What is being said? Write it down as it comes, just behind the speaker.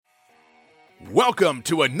Welcome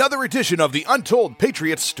to another edition of the Untold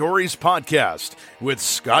Patriots Stories podcast with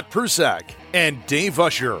Scott Prusak and Dave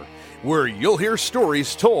Usher, where you'll hear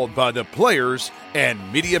stories told by the players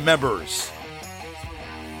and media members.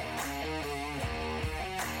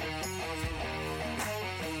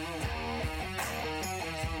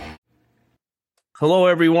 Hello,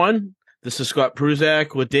 everyone. This is Scott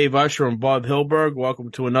Prusak with Dave Usher and Bob Hilberg.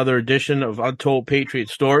 Welcome to another edition of Untold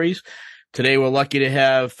Patriots Stories. Today, we're lucky to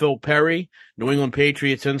have Phil Perry, New England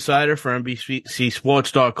Patriots Insider for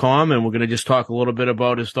NBCSports.com, and we're going to just talk a little bit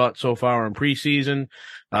about his thoughts so far in preseason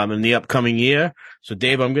and the upcoming year. So,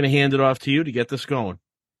 Dave, I'm going to hand it off to you to get this going.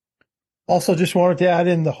 Also, just wanted to add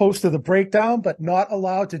in the host of the breakdown, but not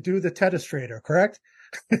allowed to do the Tedistrator, correct?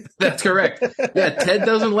 That's correct. Yeah, Ted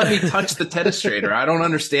doesn't let me touch the Tedistrator. I don't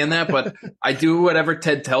understand that, but I do whatever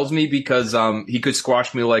Ted tells me because he could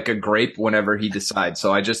squash me like a grape whenever he decides.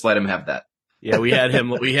 So I just let him have that. Yeah, we had him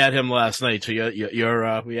last night. So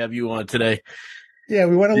we have you on today. Yeah,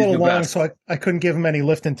 we went a little long, so I couldn't give him any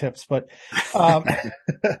lifting tips. But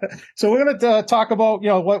so we're going to talk about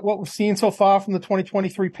what we've seen so far from the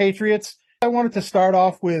 2023 Patriots. I wanted to start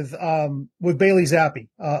off with Bailey Zappe.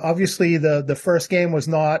 Obviously, the first game was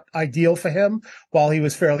not ideal for him. While he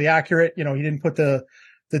was fairly accurate, he didn't put the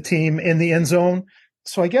team in the end zone.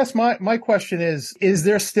 So I guess my question is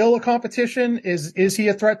there still a competition? Is he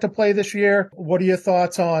a threat to play this year? What are your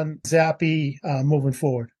thoughts on Zappe moving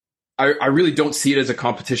forward? I really don't see it as a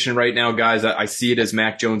competition right now, guys. I see it as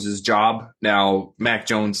Mac Jones's job. Now, Mac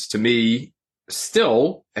Jones, to me,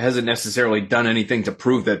 still hasn't necessarily done anything to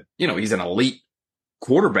prove that, he's an elite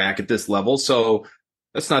quarterback at this level. So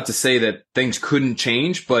that's not to say that things couldn't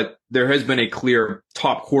change, but there has been a clear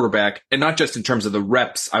top quarterback, and not just in terms of the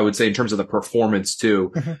reps, I would say in terms of the performance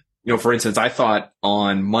too. Mm-hmm. For instance, I thought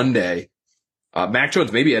on Monday, Mac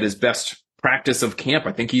Jones maybe at his best practice of camp.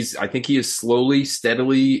 I think he has slowly,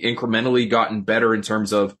 steadily, incrementally gotten better in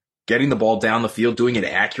terms of getting the ball down the field, doing it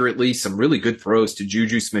accurately, some really good throws to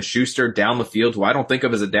Juju Smith-Schuster down the field, who I don't think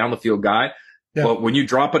of as a down the field guy. Yeah. But when you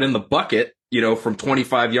drop it in the bucket, from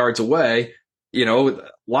 25 yards away, a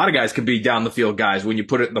lot of guys could be down the field guys when you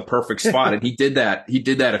put it in the perfect spot. And he did that. He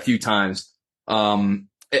did that a few times. I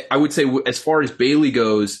would say as far as Bailey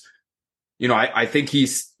goes, I think he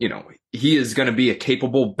is going to be a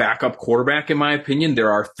capable backup quarterback, in my opinion.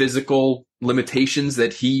 There are physical limitations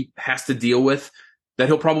that he has to deal with that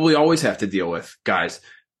he'll probably always have to deal with, guys.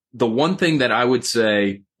 The one thing that I would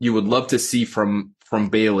say you would love to see from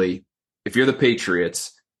Bailey, if you're the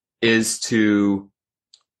Patriots, is to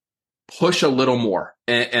push a little more.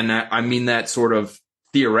 And I mean that sort of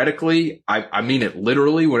theoretically. I mean it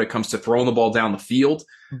literally when it comes to throwing the ball down the field.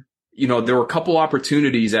 There were a couple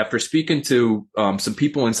opportunities after speaking to some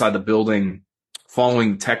people inside the building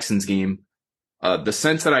following the Texans game. The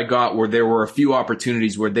sense that I got were there were a few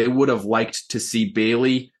opportunities where they would have liked to see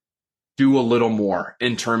Bailey do a little more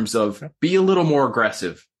in terms of be a little more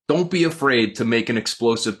aggressive. Don't be afraid to make an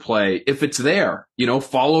explosive play. If it's there,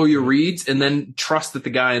 follow your reads and then trust that the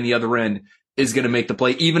guy on the other end is going to make the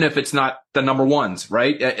play, even if it's not the number ones,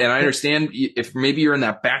 right? And I understand if maybe you're in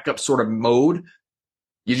that backup sort of mode,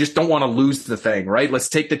 you just don't want to lose the thing, right? Let's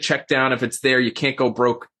take the check down. If it's there, you can't go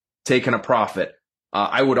broke taking a profit.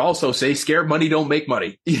 I would also say scared money don't make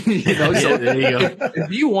money. So there you go. If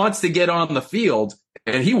he wants to get on the field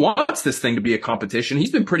and he wants this thing to be a competition, he's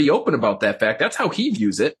been pretty open about that fact. That's how he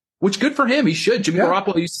views it, which good for him. He should. Jimmy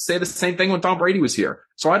Garoppolo used to say the same thing when Tom Brady was here.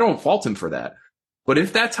 So I don't fault him for that. But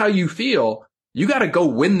if that's how you feel, you got to go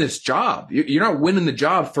win this job. You're not winning the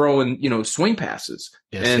job throwing, swing passes.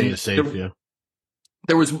 Yeah, and safe,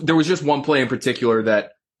 there was just one play in particular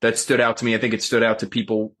that stood out to me. I think it stood out to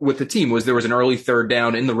people with the team there was an early third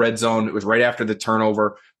down in the red zone. It was right after the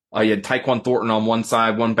turnover. You had Tyquan Thornton on one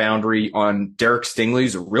side, one boundary on Derek Stingley,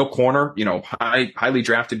 who's a real corner, highly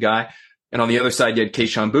drafted guy. And on the other side, you had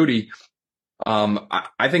Kayshon Boutte.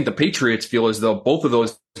 I think the Patriots feel as though both of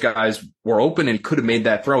those guys were open and could have made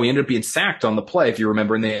that throw. He ended up being sacked on the play, if you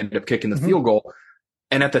remember, and they ended up kicking the field goal.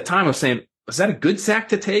 And at the time I was saying, was that a good sack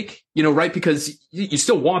to take? Right? Because you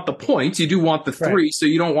still want the points. You do want the three. Right. So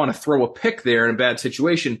you don't want to throw a pick there in a bad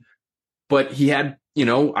situation. But he had,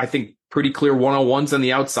 I think pretty clear one-on-ones on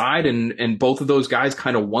the outside and both of those guys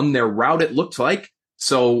kind of won their route, it looked like.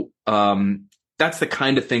 So, that's the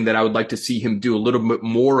kind of thing that I would like to see him do a little bit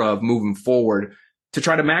more of moving forward to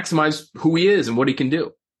try to maximize who he is and what he can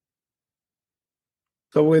do.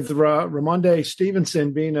 So with Ramondre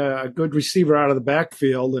Stevenson being a good receiver out of the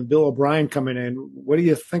backfield and Bill O'Brien coming in, what do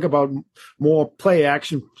you think about more play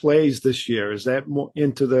action plays this year? Is that more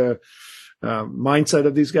into the mindset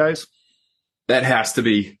of these guys? That has to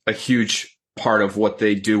be a huge part of what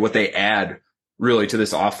they do, what they add really to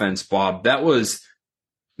this offense, Bob. That was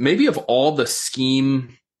maybe of all the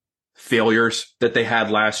scheme failures that they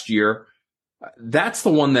had last year, that's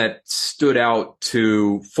the one that stood out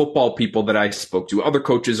to football people that I spoke to, other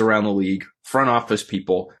coaches around the league, front office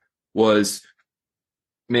people, was,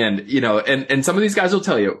 man, you know, and some of these guys will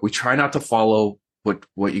tell you, we try not to follow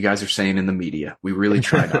what you guys are saying in the media. We really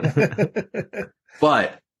try not to.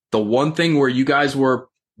 But the one thing where you guys were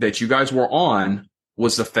on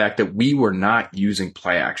was the fact that we were not using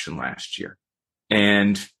play action last year.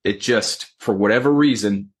 And it just, for whatever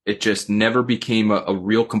reason, it just never became a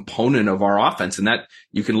real component of our offense. And that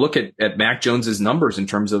you can look at Mac Jones's numbers in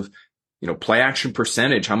terms of, you know, play action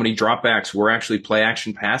percentage, how many dropbacks were actually play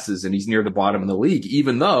action passes, and he's near the bottom of the league,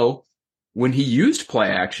 even though when he used play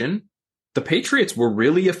action, the Patriots were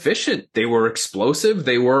really efficient. They were explosive.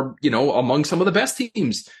 They were, you know, among some of the best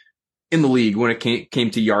teams in the league when it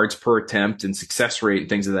came to yards per attempt and success rate and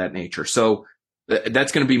things of that nature. So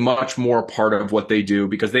that's going to be much more part of what they do,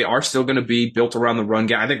 because they are still going to be built around the run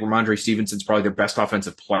game. I think Ramondre Stevenson's probably their best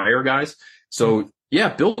offensive player, guys. So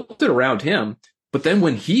yeah, built it around him. But then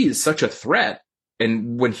when he is such a threat,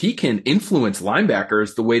 and when he can influence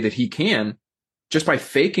linebackers the way that he can, just by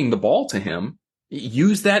faking the ball to him,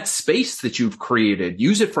 use that space that you've created,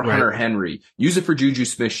 use it for Hunter Henry, use it for Juju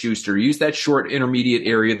Smith-Schuster, use that short intermediate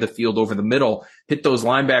area of the field over the middle, hit those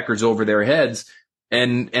linebackers over their heads.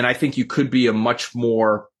 And I think you could be a much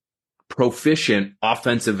more proficient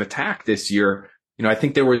offensive attack this year. You know, I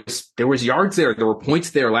think there was yards there. There were points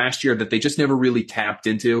there last year that they just never really tapped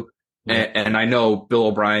into. And I know Bill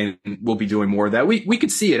O'Brien will be doing more of that. We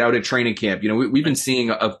could see it out at training camp. You know, we've been seeing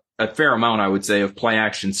a fair amount, I would say, of play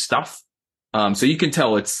action stuff. So you can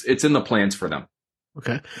tell it's in the plans for them.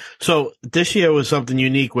 Okay. So this year was something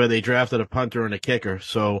unique where they drafted a punter and a kicker.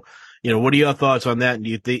 So, you know, what are your thoughts on that?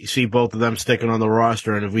 And do you see both of them sticking on the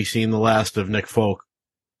roster? And have we seen the last of Nick Folk?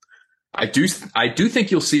 I do think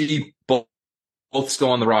you'll see both still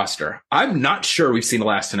on the roster. I'm not sure we've seen the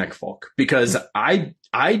last of Nick Folk, because I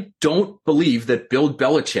don't believe that Bill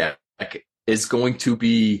Belichick is going to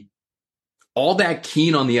be all that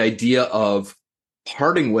keen on the idea of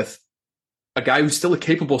parting with a guy who's still a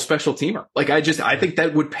capable special teamer. Like, I think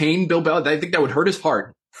that would pain Bill Belichick. I think that would hurt his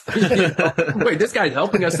heart. Wait, this guy's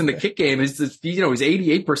helping us in the kick game. He's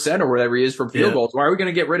 88% or whatever he is from field goals. Why are we going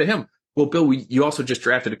to get rid of him? Well, Bill, you also just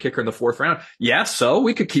drafted a kicker in the 4th round. Yeah, so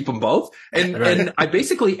we could keep them both. And I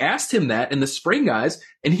basically asked him that in the spring, guys,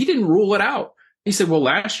 and he didn't rule it out. He said, well,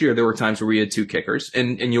 last year there were times where we had 2 kickers.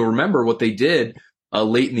 And you'll remember what they did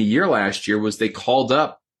late in the year last year was they called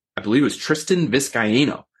up, I believe it was Tristan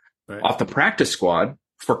Vizcaino off the practice squad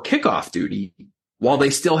for kickoff duty while they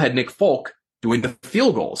still had Nick Folk doing the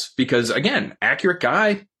field goals. Because, again, accurate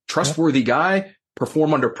guy, trustworthy guy,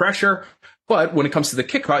 perform under pressure. But when it comes to the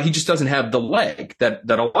kickoff, he just doesn't have the leg that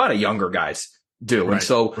a lot of younger guys do. Right, and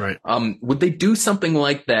so would they do something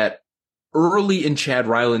like that early in Chad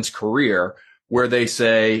Ryland's career where they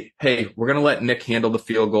say, hey, we're going to let Nick handle the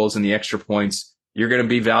field goals and the extra points. You're going to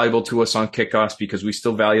be valuable to us on kickoffs because we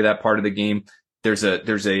still value that part of the game. There's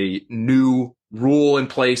a new rule in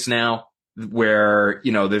place now where,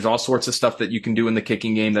 you know, there's all sorts of stuff that you can do in the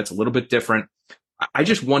kicking game that's a little bit different. I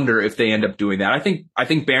just wonder if they end up doing that. I think Bryce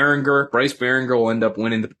Behringer will end up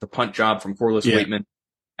winning the punt job from Corliss Waitman.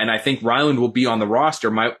 And I think Ryland will be on the roster.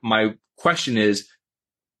 My question is,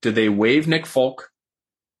 do they waive Nick Folk,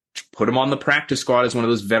 put him on the practice squad as one of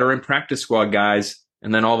those veteran practice squad guys,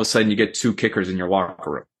 and then all of a sudden you get 2 kickers in your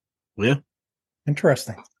locker room? Yeah.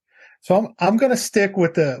 Interesting. So I'm going to stick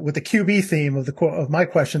with the QB theme of my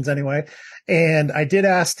questions anyway. And I did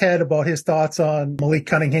ask Ted about his thoughts on Malik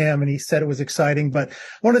Cunningham, and he said it was exciting. But I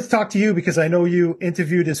wanted to talk to you because I know you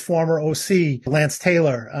interviewed his former OC, Lance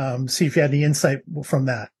Taylor. See if you had any insight from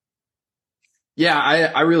that. Yeah,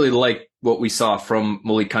 I really like what we saw from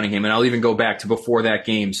Malik Cunningham, and I'll even go back to before that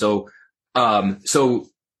game. So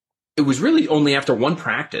it was really only after one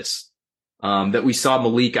practice that we saw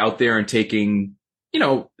Malik out there and taking, you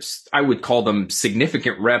know, I would call them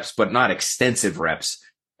significant reps, but not extensive reps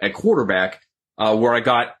at quarterback, where I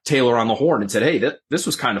got Taylor on the horn and said, hey, this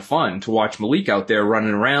was kind of fun to watch Malik out there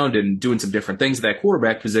running around and doing some different things at that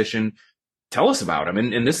quarterback position. Tell us about him.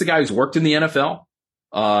 And this is a guy who's worked in the NFL,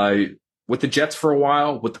 with the Jets for a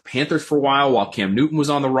while, with the Panthers for a while Cam Newton was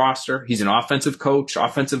on the roster. He's an offensive coach,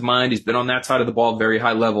 offensive mind. He's been on that side of the ball, very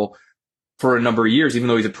high level for a number of years, even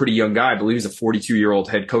though he's a pretty young guy. I believe he's a 42-year-old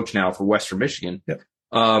head coach now for Western Michigan. Yep.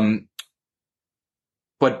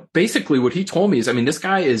 But basically what he told me is, I mean, this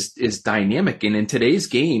guy is dynamic. And in today's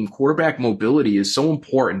game, quarterback mobility is so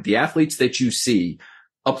important. The athletes that you see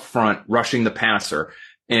up front rushing the passer.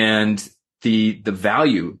 And the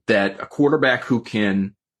value that a quarterback who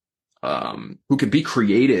can be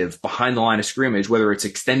creative behind the line of scrimmage, whether it's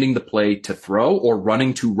extending the play to throw or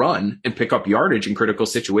running to run and pick up yardage in critical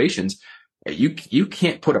situations, you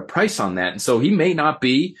can't put a price on that. And so he may not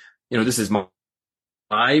be, this is my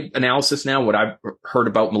analysis now. What I've heard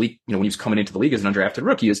about Malik, when he was coming into the league as an undrafted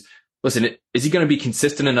rookie is, listen, is he going to be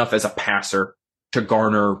consistent enough as a passer to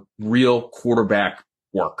garner real quarterback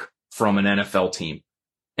work from an NFL team?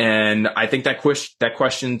 And I think that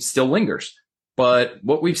question still lingers. But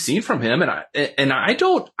what we've seen from him, and I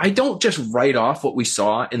don't just write off what we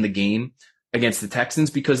saw in the game against the Texans,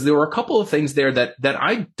 because there were a couple of things there that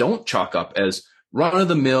I don't chalk up as run of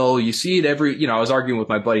the mill. You see it I was arguing with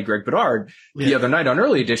my buddy Greg Bedard the other night on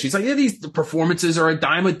Early Edition. He's like, these performances are a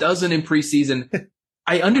dime a dozen in preseason.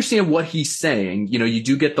 I understand what he's saying. You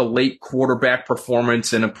do get the late quarterback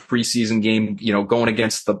performance in a preseason game, going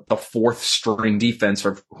against the fourth string defense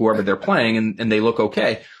or whoever they're playing, and they look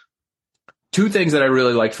okay. Two things that I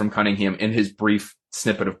really liked from Cunningham in his brief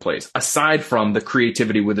snippet of plays, aside from the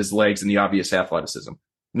creativity with his legs and the obvious athleticism.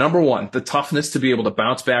 Number one, the toughness to be able to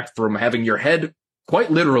bounce back from having your head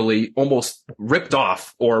quite literally almost ripped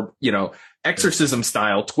off or, exorcism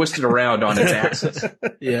style twisted around on its axis.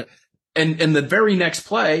 Yeah. And the very next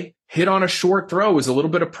play, hit on a short throw, was a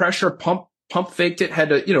little bit of pressure, pump faked it, had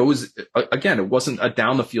to, it wasn't a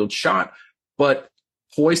down the field shot, but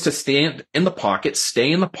poised to stand in the pocket,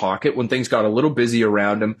 stay in the pocket when things got a little busy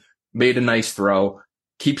around him, made a nice throw,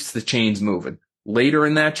 keeps the chains moving. Later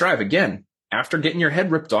in that drive, again, after getting your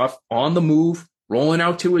head ripped off, on the move, rolling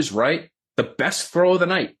out to his right, the best throw of the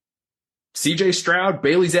night. CJ Stroud,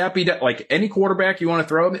 Bailey Zappe, like any quarterback you want to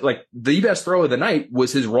throw, like the best throw of the night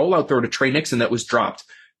was his rollout throw to Trey Nixon that was dropped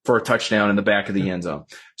for a touchdown in the back of the end zone.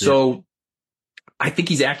 So I think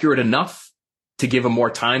he's accurate enough to give him more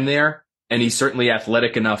time there. And he's certainly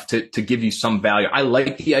athletic enough to give you some value. I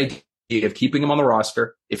like the idea of keeping him on the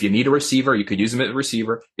roster. If you need a receiver, you could use him at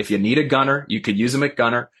receiver. If you need a gunner, you could use him at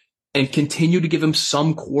gunner, and continue to give him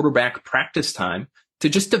some quarterback practice time to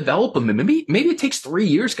just develop him. And maybe it takes 3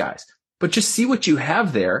 years, guys, but just see what you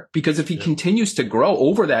have there. Because if he continues to grow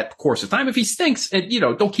over that course of time, if he stinks, and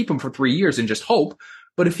don't keep him for 3 years and just hope.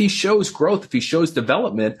 But if he shows growth, if he shows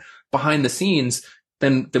development behind the scenes,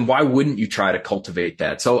 then why wouldn't you try to cultivate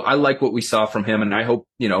that? So I like what we saw from him, and I hope,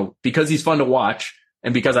 because he's fun to watch,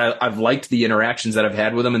 and because I've liked the interactions that I've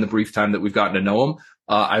had with him in the brief time that we've gotten to know him,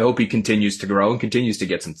 I hope he continues to grow and continues to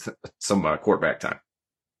get some quarterback time.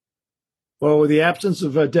 Well, with the absence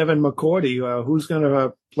of Devon McCourty, who's going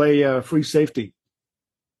to play free safety?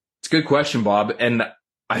 It's a good question, Bob. And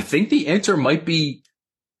I think the answer might be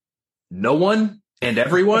no one and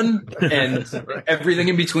everyone and everything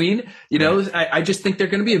in between. I just think they're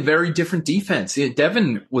going to be a very different defense.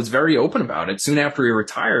 Devon was very open about it soon after he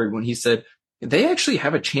retired when he said, they actually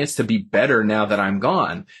have a chance to be better now that I'm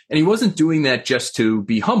gone. And he wasn't doing that just to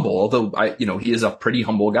be humble, although he is a pretty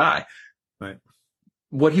humble guy. Right.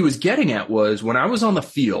 What he was getting at was, when I was on the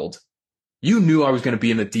field, you knew I was going to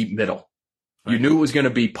be in the deep middle. You knew it was going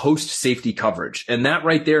to be post safety coverage. And that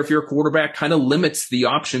right there, if you're a quarterback, kind of limits the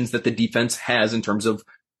options that the defense has in terms of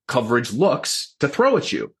coverage looks to throw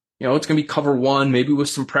at you. It's going to be cover one, maybe with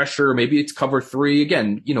some pressure. Maybe it's cover three.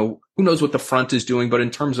 Again, who knows what the front is doing. But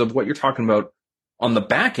in terms of what you're talking about on the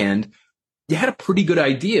back end, you had a pretty good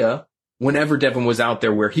idea whenever Devon was out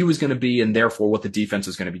there where he was going to be, and therefore what the defense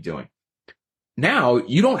is going to be doing. Now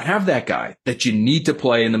you don't have that guy that you need to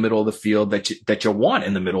play in the middle of the field, that you want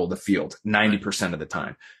in the middle of the field 90% of the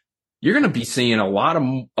time. You're going to be seeing a lot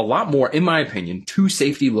more, in my opinion, two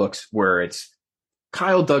safety looks where it's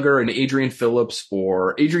Kyle Duggar and Adrian Phillips,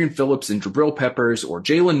 or Adrian Phillips and Jabril Peppers, or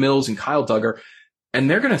Jalen Mills and Kyle Duggar. And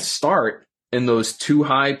they're going to start in those two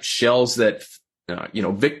high shells that,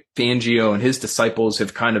 Vic Fangio and his disciples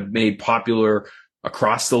have kind of made popular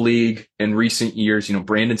across the league in recent years.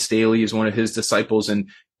 Brandon Staley is one of his disciples. And,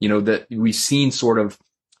 that we've seen sort of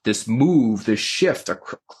this move, this shift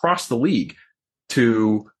across the league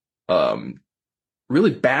to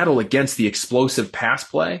really battle against the explosive pass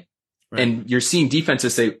play. Right. And you're seeing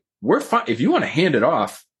defenses say, we're fine. If you want to hand it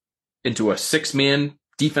off into a 6-man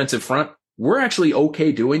defensive front, we're actually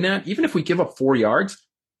okay doing that. Even if we give up 4 yards,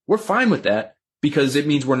 we're fine with that, because it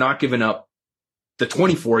means we're not giving up the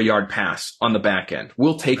 24-yard pass on the back end.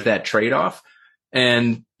 We'll take that trade-off.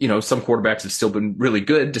 And, some quarterbacks have still been really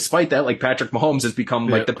good despite that. Like Patrick Mahomes has become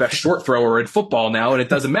like the best short thrower in football now, and it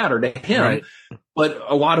doesn't matter to him. Right. But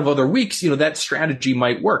a lot of other weeks, that strategy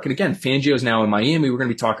might work. And again, Fangio's now in Miami. We're going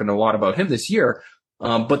to be talking a lot about him this year.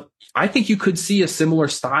 But I think you could see a similar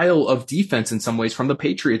style of defense in some ways from the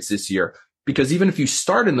Patriots this year, because even if you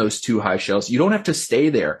start in those two high shells, you don't have to stay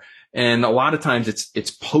there. And a lot of times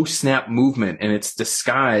it's post-snap movement and it's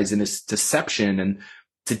disguise and it's deception. And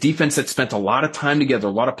it's a defense that spent a lot of time together,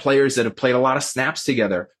 a lot of players that have played a lot of snaps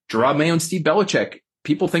together. Gerard Mayo and Steve Belichick,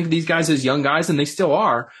 people think of these guys as young guys, and they still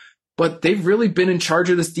are, but they've really been in charge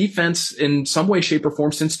of this defense in some way, shape, or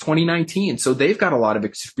form since 2019. So they've got a lot of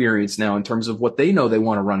experience now in terms of what they know they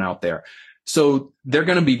want to run out there. So they're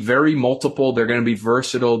going to be very multiple. They're going to be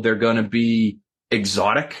versatile. They're going to be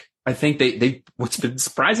exotic. I think they what's been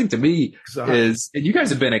surprising to me is, and you guys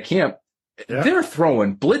have been at camp, they're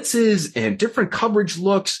throwing blitzes and different coverage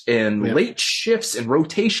looks and late shifts and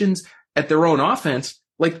rotations at their own offense,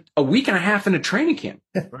 like a week and a half into training camp.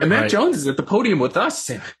 And Mac Jones is at the podium with us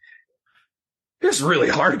saying, it's really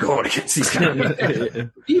hard going against these guys.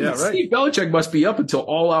 Steve Belichick must be up until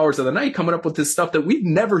all hours of the night coming up with this stuff that we've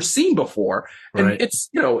never seen before. And it's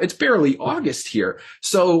barely August here.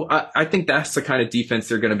 So I think that's the kind of defense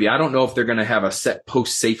they're going to be. I don't know if they're going to have a set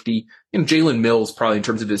post safety. Jalen Mills probably in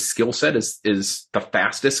terms of his skill set is the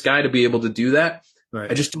fastest guy to be able to do that.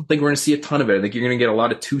 I just don't think we're going to see a ton of it. I think you're going to get a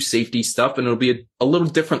lot of two safety stuff, and it'll be a little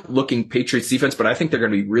different looking Patriots defense, but I think they're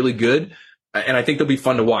going to be really good. And I think they'll be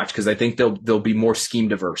fun to watch because I think they'll be more scheme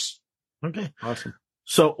diverse. Okay, awesome.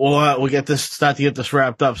 So we'll start to get this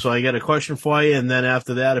wrapped up. So I got a question for you, and then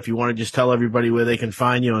after that, if you want to just tell everybody where they can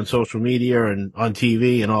find you on social media and on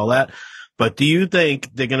TV and all that. But do you think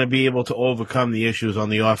they're going to be able to overcome the issues on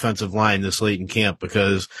the offensive line this late in camp?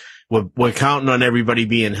 Because we're counting on everybody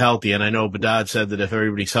being healthy, and I know Bedard said that if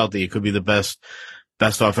everybody's healthy, it could be the best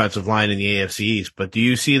offensive line in the AFC East. But do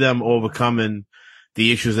you see them overcoming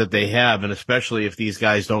the issues that they have, and especially if these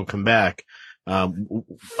guys don't come back?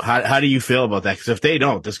 How do you feel about that? Because if they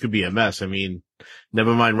don't, this could be a mess. I mean,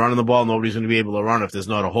 never mind running the ball, nobody's going to be able to run if there's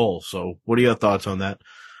not a hole. So what are your thoughts on that?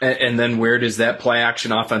 And then where does that play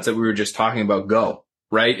action offense that we were just talking about go,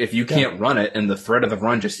 right? If you can't run it and the threat of the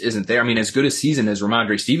run just isn't there. I mean, as good a season as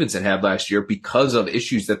Ramondre Stevenson had last year because of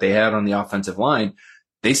issues that they had on the offensive line,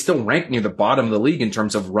 they still rank near the bottom of the league in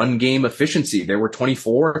terms of run game efficiency. They were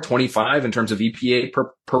 24, 25 in terms of EPA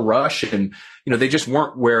per rush. And, they just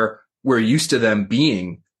weren't where we're used to them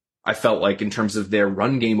being, I felt like, in terms of their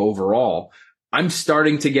run game overall. I'm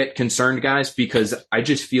starting to get concerned, guys, because I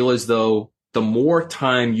just feel as though the more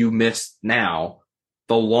time you miss now,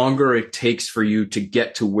 the longer it takes for you to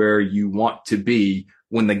get to where you want to be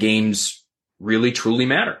when the games really, truly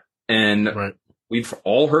matter. And we've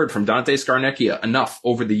all heard from Dante Scarnecchia enough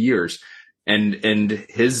over the years and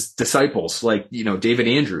his disciples like, David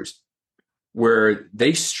Andrews, where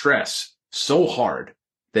they stress so hard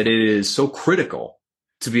that it is so critical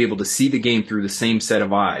to be able to see the game through the same set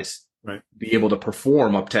of eyes, be able to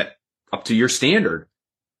perform up to your standard,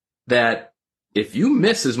 that if you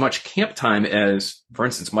miss as much camp time as, for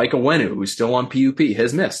instance, Mike Owenu, who's still on PUP,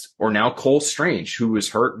 has missed, or now Cole Strange, who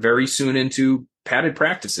was hurt very soon into padded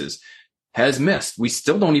practices, has missed. We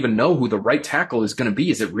still don't even know who the right tackle is going to be.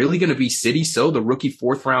 Is it really going to be Sidney So, the rookie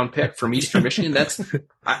 4th round pick from Eastern Michigan?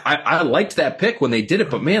 I liked that pick when they did it,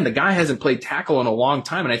 but man, the guy hasn't played tackle in a long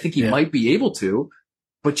time, and I think he might be able to.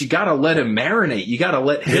 But you got to let him marinate. You got to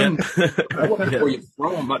let him before you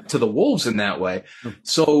throw him up to the wolves in that way.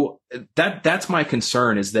 So that's my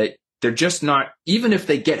concern, is that they're just not, even if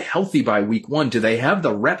they get healthy by week 1, do they have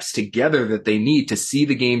the reps together that they need to see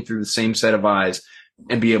the game through the same set of eyes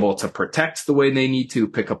and be able to protect the way they need to,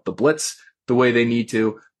 pick up the blitz the way they need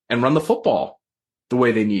to, and run the football the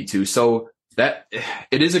way they need to? So that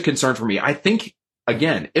it is a concern for me. I think,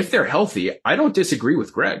 again, if they're healthy, I don't disagree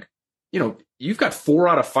with Greg. You've got 4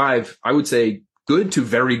 out of 5, I would say, good to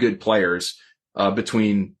very good players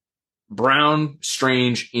between Brown,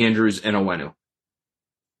 Strange, Andrews, and Owenu.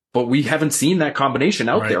 But we haven't seen that combination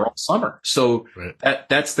out there all summer. So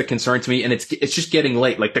that's the concern to me. And it's just getting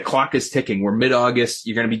late. Like, the clock is ticking. We're mid-August.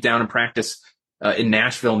 You're going to be down in practice in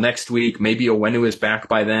Nashville next week. Maybe Owenu is back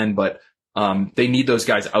by then, but they need those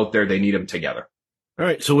guys out there. They need them together. All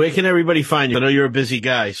right. So where can everybody find you? I know you're a busy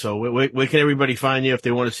guy. So where can everybody find you if they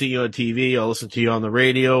want to see you on TV or listen to you on the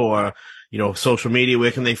radio or, social media?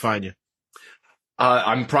 Where can they find you?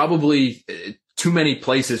 I'm probably too many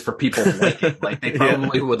places for people like it. Like, they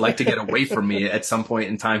probably would like to get away from me at some point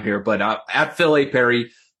in time here. But at Phil A.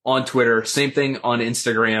 Perry on Twitter, same thing on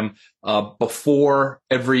Instagram. Before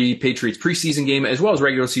every Patriots preseason game, as well as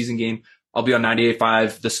regular season game, I'll be on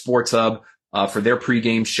 98.5, the Sports Hub, for their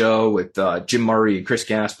pregame show with Jim Murray and Chris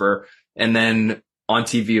Gasper. And then on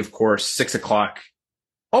TV, of course, 6 o'clock,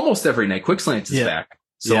 almost every night. Quick Slants is back.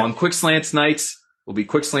 So on Quick Slants nights, will be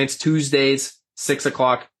Quick Slants Tuesdays, 6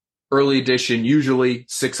 o'clock, early edition, usually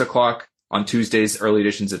 6 o'clock on Tuesdays, early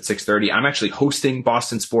editions at 6:30. I'm actually hosting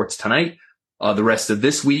Boston Sports tonight, the rest of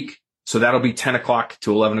this week. So that'll be 10 o'clock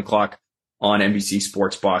to 11 o'clock on NBC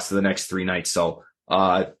Sports Boss for the next 3 nights. So,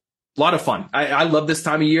 a lot of fun. I love this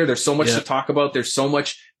time of year. There's so much to talk about. There's so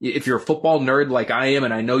much. If you're a football nerd like I am,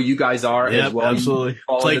 and I know you guys are as well. Absolutely.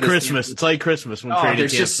 It's like Christmas. It's like Christmas. When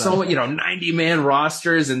there's just so, 90-man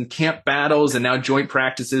rosters and camp battles and now joint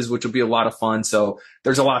practices, which will be a lot of fun. So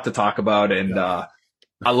there's a lot to talk about. And,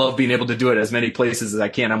 I love being able to do it as many places as I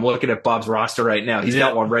can. I'm looking at Bob's roster right now. He's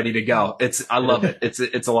got one ready to go. I love it.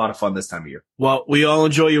 It's a lot of fun this time of year. Well, we all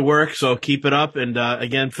enjoy your work, so keep it up. And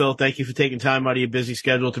again, Phil, thank you for taking time out of your busy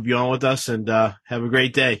schedule to be on with us, and have a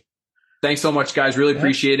great day. Thanks so much, guys. Really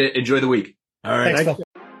appreciate it. Enjoy the week. All right. Thanks,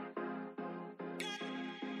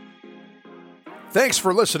 Thanks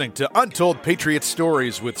for listening to Untold Patriots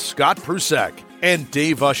Stories with Scott Prusek and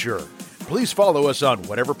Dave Usher. Please follow us on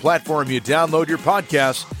whatever platform you download your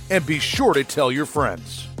podcasts, and be sure to tell your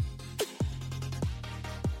friends.